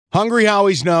Hungry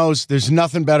Howie's knows there's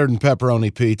nothing better than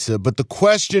pepperoni pizza, but the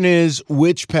question is,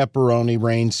 which pepperoni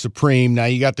reigns supreme? Now,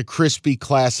 you got the crispy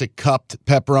classic cupped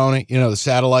pepperoni, the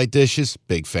satellite dishes,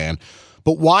 big fan.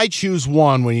 But why choose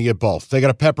one when you get both? They got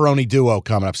a pepperoni duo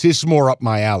coming up. See, this is more up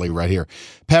my alley right here.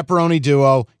 Pepperoni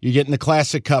duo, you're getting the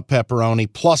classic cup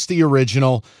pepperoni, plus the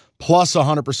original, plus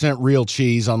 100% real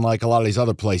cheese, unlike a lot of these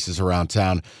other places around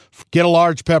town. Get a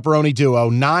large pepperoni duo,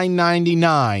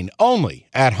 $9.99, only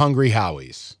at Hungry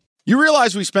Howie's. You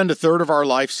realize we spend a third of our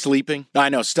life sleeping? I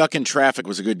know, stuck in traffic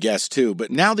was a good guess too, but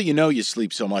now that you know you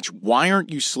sleep so much, why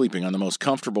aren't you sleeping on the most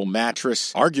comfortable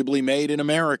mattress arguably made in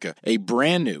America? A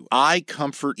brand new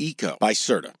iComfort Eco by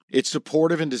Serta. It's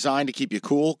supportive and designed to keep you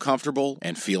cool, comfortable,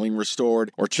 and feeling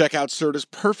restored. Or check out Serta's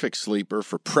Perfect Sleeper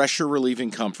for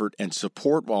pressure-relieving comfort and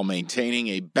support while maintaining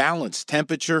a balanced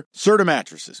temperature. Serta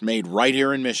mattresses made right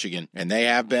here in Michigan, and they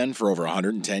have been for over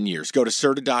 110 years. Go to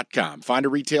Serta.com. Find a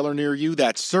retailer near you.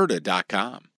 That's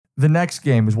Serta.com. The next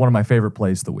game is one of my favorite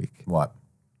plays of the week. What?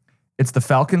 It's the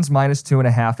Falcons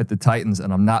 -2.5 at the Titans,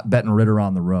 and I'm not betting Ritter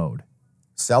on the road.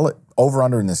 Sell it.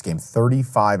 Over-under in this game,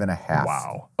 35.5.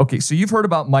 Wow. Okay, so you've heard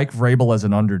about Mike Vrabel as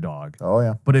an underdog. Oh,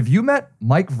 yeah. But have you met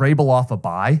Mike Vrabel off a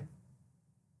bye?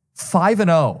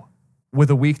 5-0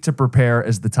 with a week to prepare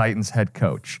as the Titans head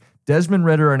coach. Desmond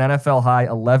Ritter, an NFL high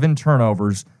 11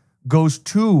 turnovers, goes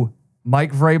to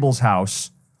Mike Vrabel's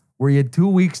house where he had 2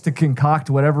 weeks to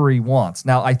concoct whatever he wants.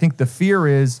 Now, I think the fear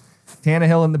is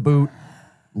Tannehill in the boot,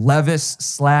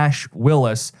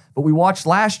 Levis/Willis. But we watched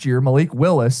last year, Malik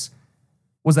Willis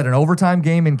was that an overtime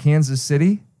game in Kansas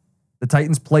City? The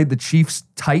Titans played the Chiefs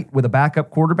tight with a backup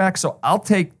quarterback. So I'll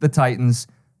take the Titans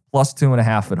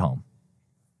 +2.5 at home.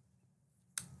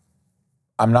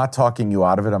 I'm not talking you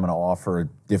out of it. I'm going to offer a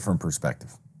different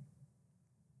perspective.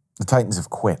 The Titans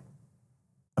have quit.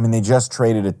 I mean, they just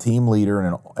traded a team leader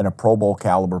and a Pro Bowl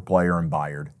caliber player in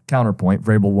Byard. Counterpoint,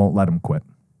 Vrabel won't let him quit.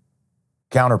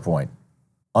 Counterpoint,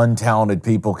 untalented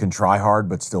people can try hard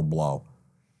but still blow.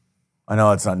 I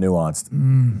know it's not nuanced.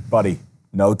 Buddy,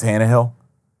 no Tannehill,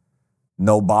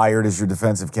 no Byard as your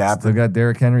defensive captain. Still got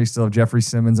Derrick Henry, still have Jeffrey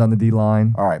Simmons on the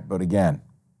D-line. All right, but again,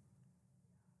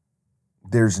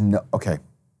 there's no... But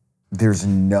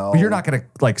you're not going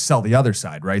to, sell the other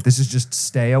side, right? This is just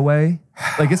stay away?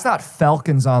 It's not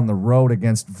Falcons on the road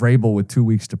against Vrabel with 2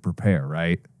 weeks to prepare,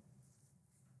 right?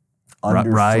 Under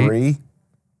right? 3?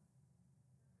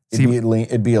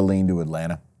 It'd be a lean to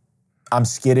Atlanta. I'm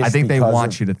skittish. I think they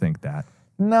want you to think that.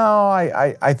 No,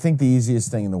 I think the easiest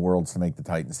thing in the world is to make the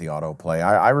Titans the auto play.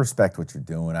 I respect what you're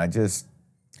doing. I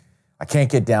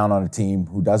can't get down on a team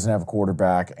who doesn't have a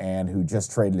quarterback and who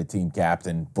just traded a team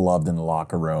captain, beloved in the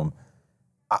locker room.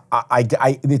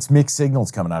 It's mixed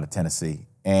signals coming out of Tennessee.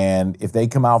 And if they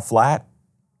come out flat,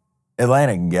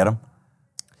 Atlanta can get them.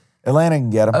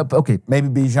 Okay. Maybe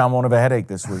Bijan won't have a headache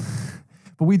this week.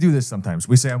 But we do this sometimes.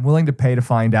 We say, I'm willing to pay to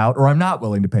find out, or I'm not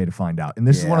willing to pay to find out. And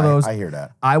this is one of those. I hear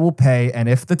that. I will pay, and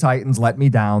if the Titans let me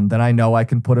down, then I know I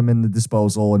can put them in the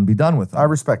disposal and be done with them. I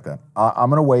respect that. I'm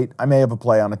going to wait. I may have a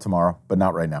play on it tomorrow, but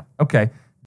not right now. Okay.